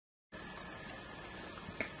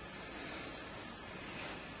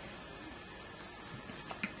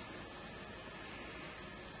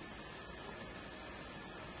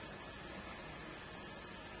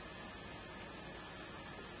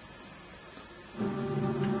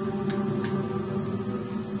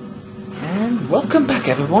Welcome back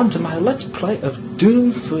everyone to my Let's Play of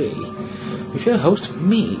Doom 3 with your host,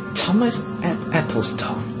 me, Thomas and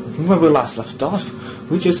Applestone. From where we last left off,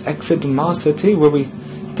 we just exited Mars City where we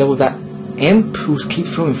dealt with that imp who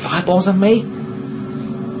keeps throwing fireballs at me.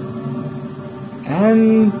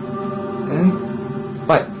 And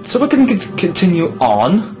right, so we're gonna continue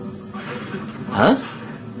on. Huh?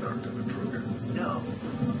 No,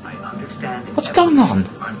 I understand. What's going on?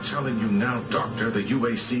 I'm telling you now, Doctor, the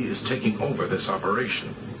UAC is taking over this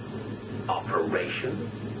operation. Operation?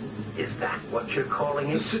 Is that what you're calling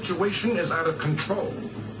The it? situation is out of control.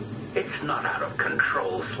 It's not out of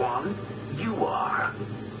control, Swan. You are.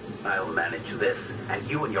 I'll manage this, and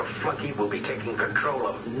you and your flunky will be taking control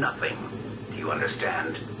of nothing. Do you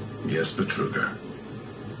understand? Yes, Betruger.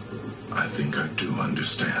 I think I do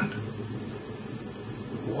understand.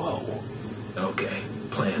 Whoa. Okay,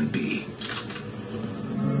 plan B.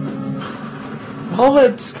 Oh,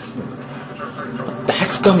 it's... what the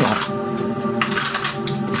heck's going on?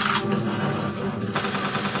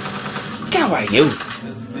 Get away, you!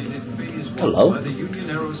 Hello?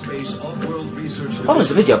 Oh,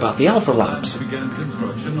 there's a video about the Alpha Labs. Began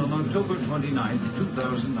construction on October 29,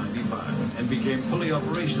 2095, and became fully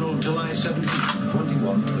operational July 17,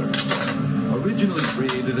 2130. Originally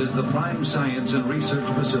created as the Prime Science and Research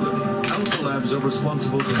Facility, Alpha Labs are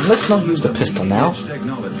responsible for... Let's not use the pistol now.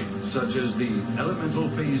 ...technology, such as the elemental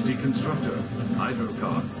phase deconstructor,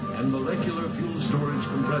 hydrocon, and molecular fuel storage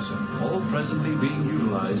compressor, all presently being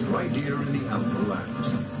utilized right here in the Alpha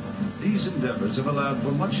Labs. These endeavors have allowed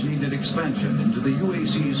for much-needed expansion into the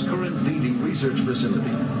UAC's current leading research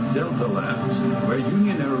facility, Delta Labs, where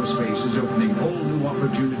Union Aerospace is opening whole new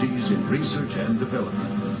opportunities in research and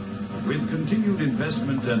development. With continued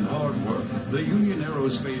investment and hard work, the Union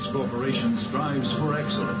Aerospace Corporation strives for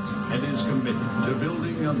excellence and is committed to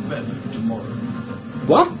building a better tomorrow.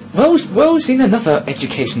 What? Well, we've seen another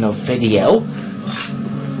educational video.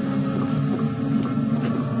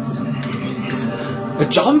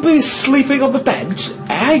 A zombie is sleeping on the bench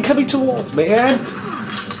and coming towards me and...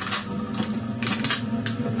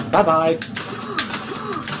 Bye-bye.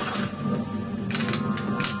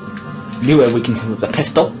 Knew I weakened him with a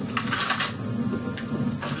pistol.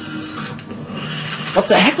 What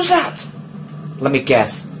the heck was that? Let me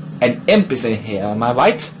guess. An imp is in here, am I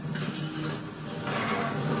right?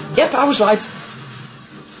 Yep, I was right.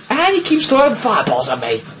 And he keeps throwing fireballs at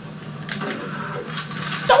me.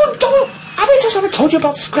 Don't! How many times have I told you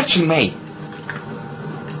about scratching me?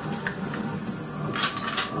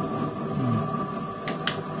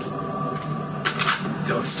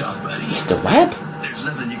 Don't stop, buddy. Mr. Webb? There's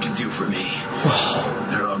nothing you can do for me.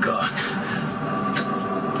 They're all gone.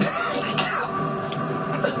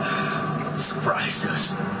 Surprised us.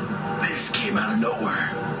 They just came out of nowhere.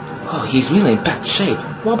 Oh, he's really in bad shape.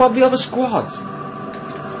 What about the other squads?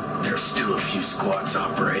 There's still a few squads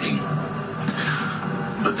operating.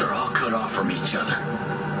 But they're all cut off from each other.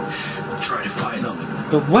 Try to find them.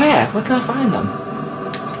 But where? Where can I find them?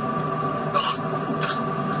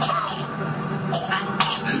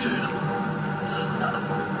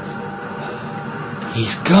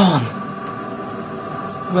 He's gone.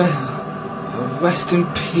 Well, rest in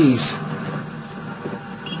peace.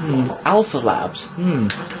 Alpha Labs.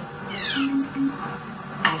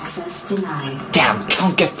 Access denied. Damn,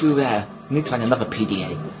 can't get through there. Need to find another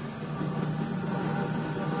PDA.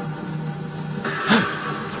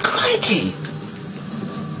 Crikey!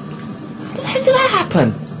 How the heck did that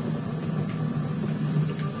happen?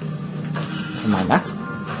 Never mind that.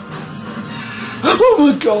 Oh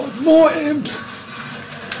my god, more imps!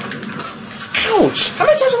 Ouch! How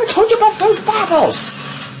many times have I told you about throwing fireballs?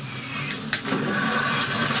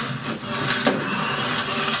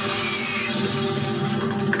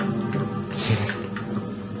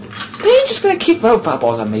 They're just gonna keep throwing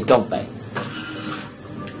fireballs at me, don't they?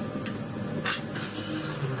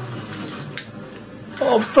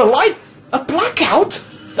 Oh, the light! A blackout?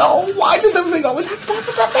 Oh, why does everything always have to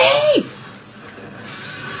happen to me?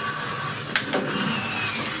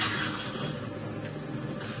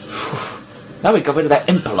 Now we got rid of that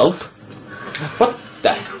envelope. What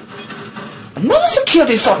the? Another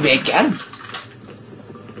security zombie again?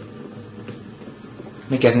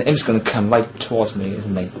 I guess an imp's gonna come right towards me,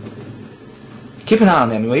 isn't he? Keep an eye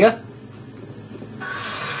on him, will ya?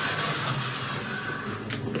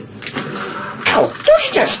 Ow! Don't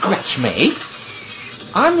you just scratch me!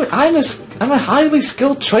 I'm a highly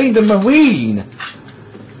skilled trained marine.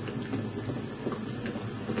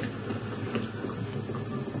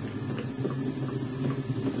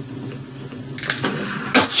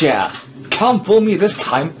 Gotcha! Can't fool me this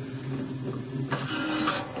time.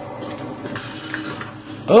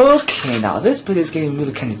 Okay, now this bit is getting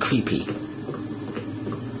really kind of creepy.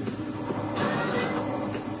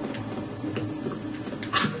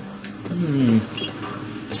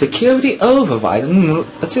 Security override.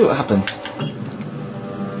 Let's see what happens. What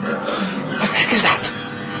the heck is that?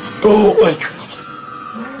 Oh my god.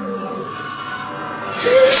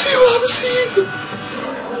 You see what I'm seeing?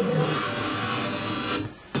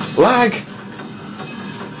 Lag.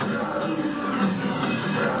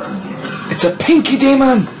 It's a pinky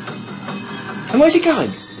demon. And where's he going?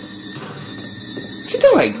 What's he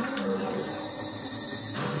doing?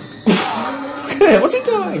 What's he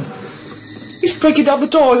doing? He's breaking down the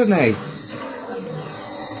door, isn't he?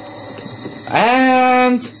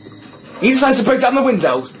 And he decides to break down the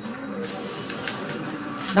windows.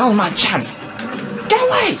 Now's my chance. Get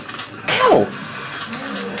away! Ow!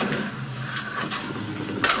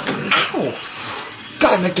 Ow!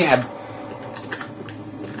 Got him again.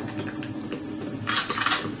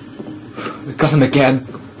 Got him again.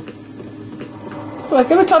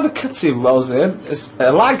 Like every time the cutscene rolls in,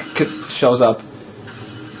 a lag shows up.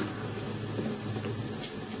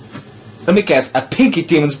 Let me guess, a pinky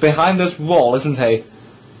demon's behind this wall, isn't he?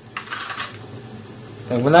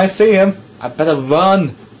 And when I see him, I better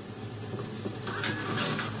run.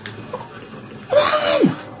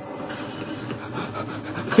 Run!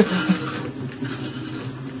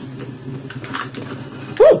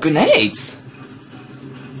 Ooh, grenades!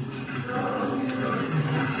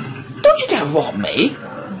 Don't you dare rob me!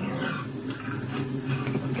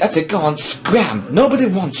 That's it, go on, scram! Nobody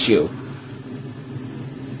wants you!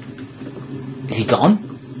 Is he gone?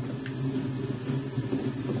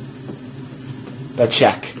 Better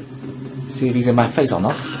check. See if he's in my face or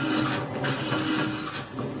not.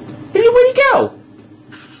 Where'd he go?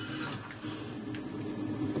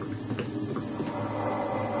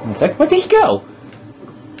 One sec, where did he go?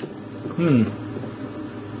 Can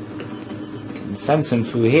sense him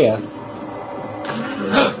through here.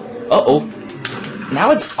 Uh-oh.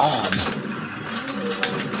 Now it's on.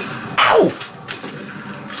 Ow!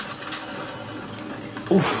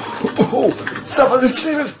 Oh, someone with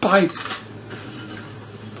serious bites.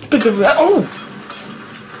 Bit of a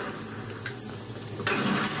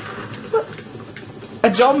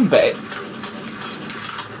zombie.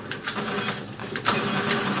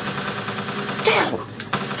 Damn.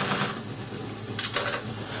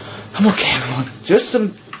 I'm okay, everyone. Just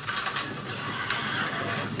some.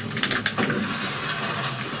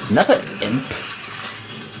 Another imp.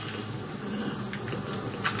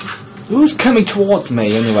 Who's coming towards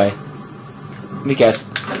me, anyway? Let me guess.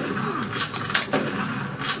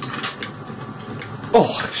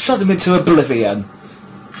 Oh, shot him into oblivion.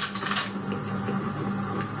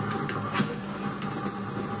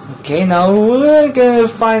 Okay, now we're gonna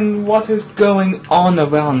find what is going on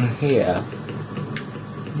around here.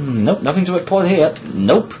 Nope, nothing to report here.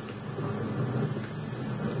 Nope.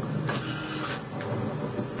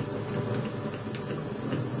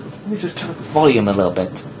 Let me just turn up the volume a little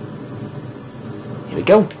bit. Here we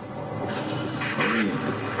go.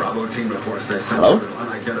 Bravo team reports there's Hello? some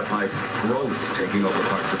unidentified growth taking over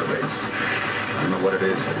parts of the base. I don't know what it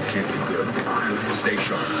is, but it can't be good. Stay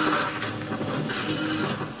sharp.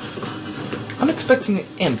 I'm expecting an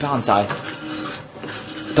imp, aren't I?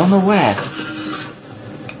 Don't know where.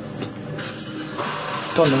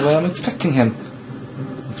 Don't know where I'm expecting him.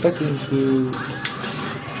 I'm expecting him to...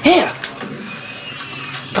 Here!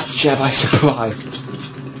 Gotcha by surprise.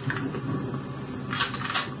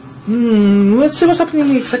 Let's see what's happening in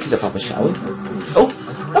the executive office, shall we? Oh,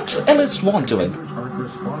 what's Emmett Swan doing? Aren't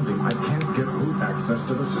responding. I can't get root access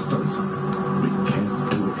to the systems. We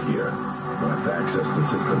can't do it here. We'll have to access the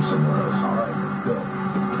system somewhere else. All right,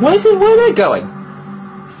 let's go. Where are they going?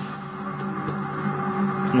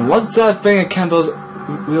 And what's that thing that Campbell's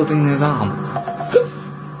wielding in his arm?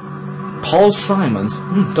 Paul Simons?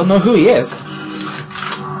 Don't know who he is.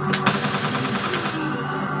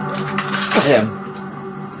 Got him.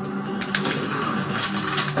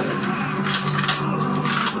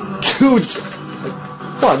 Dude!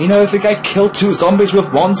 What, you know, if the guy killed 2 zombies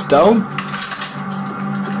with 1 stone?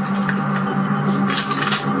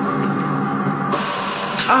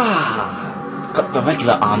 Ah! Got the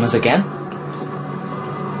regular armors again.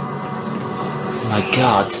 My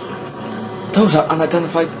god. Those are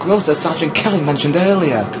unidentified growths that Sergeant Kelly mentioned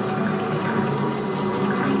earlier.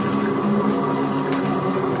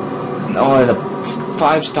 Oh, there's a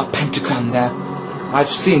 5-star pentagram there. I've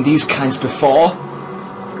seen these kinds before.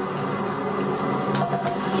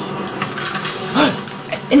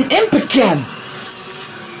 An imp again!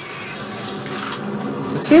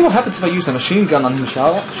 Let's see what happens if I use a machine gun on him,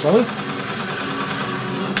 shall we?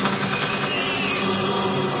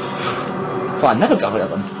 Well, I never got rid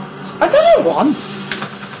of them. I never won!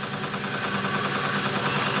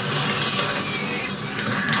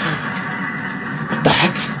 What the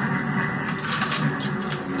heck?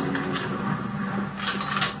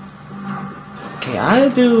 Okay, I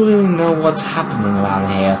do really know what's happening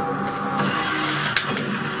around here.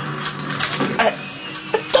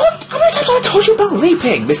 How many times have I told you about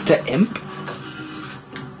leaping, Mr. Imp?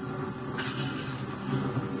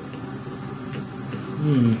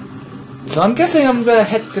 So I'm guessing I'm gonna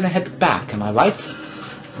head back, am I right?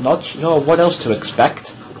 Not sure what else to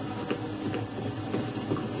expect.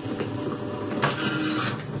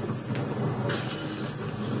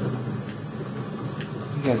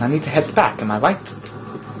 Yes, I need to head back, am I right?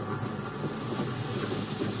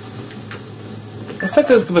 Let's take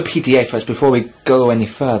a look at the PDA first before we go any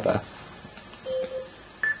further.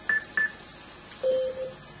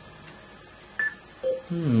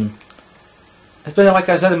 It's been like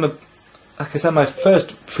I said in my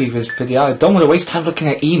first previous video, I don't want to waste time looking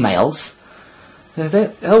at emails.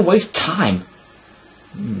 They'll waste time.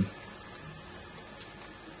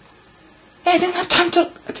 Hey, I didn't get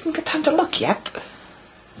time to look yet.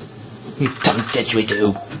 You dumb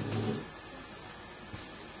didgeridoo.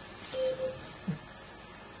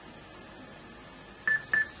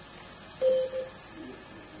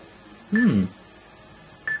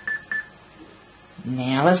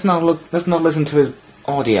 Now let's not listen to his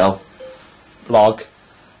audio log.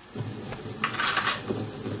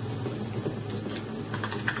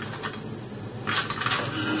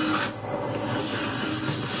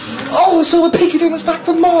 Oh, so the piggy thing was back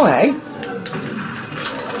for more, eh?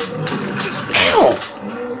 Ow!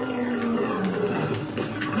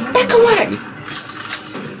 Back away!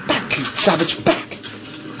 Back, you savage, back!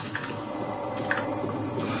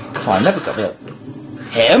 Oh, I never got rid of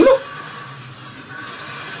him?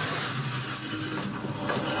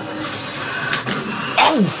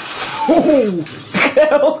 Oh!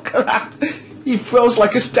 Look at that! He froze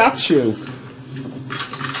like a statue!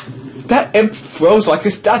 That imp froze like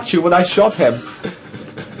a statue when I shot him!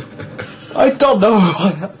 I don't know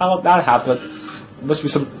how that happened. It must be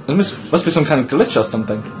some kind of glitch or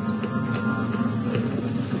something.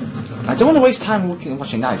 I don't want to waste time watching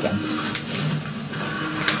that again.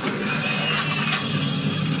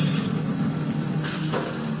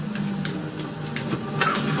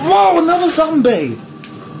 Whoa, another zombie!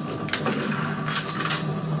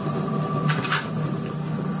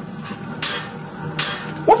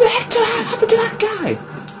 What the heck happened to that guy?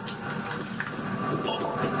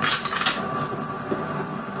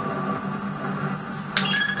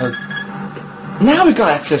 Now we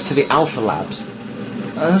got access to the Alpha Labs.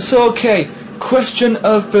 So okay, question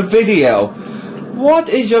of the video. What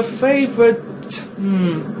is your favorite...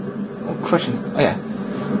 question. Oh yeah.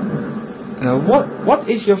 What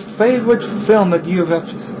is your favorite film that you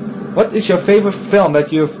have... What is your favorite film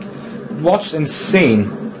that you've watched and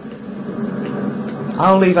seen?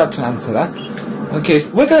 I'll leave that to answer that. Okay, so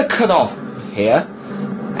we're going to cut off here,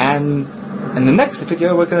 and in the next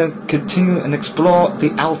video we're going to continue and explore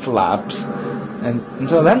the Alpha Labs. And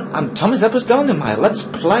until then, I'm Thomas Epperstone in my Let's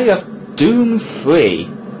Play of Doom 3.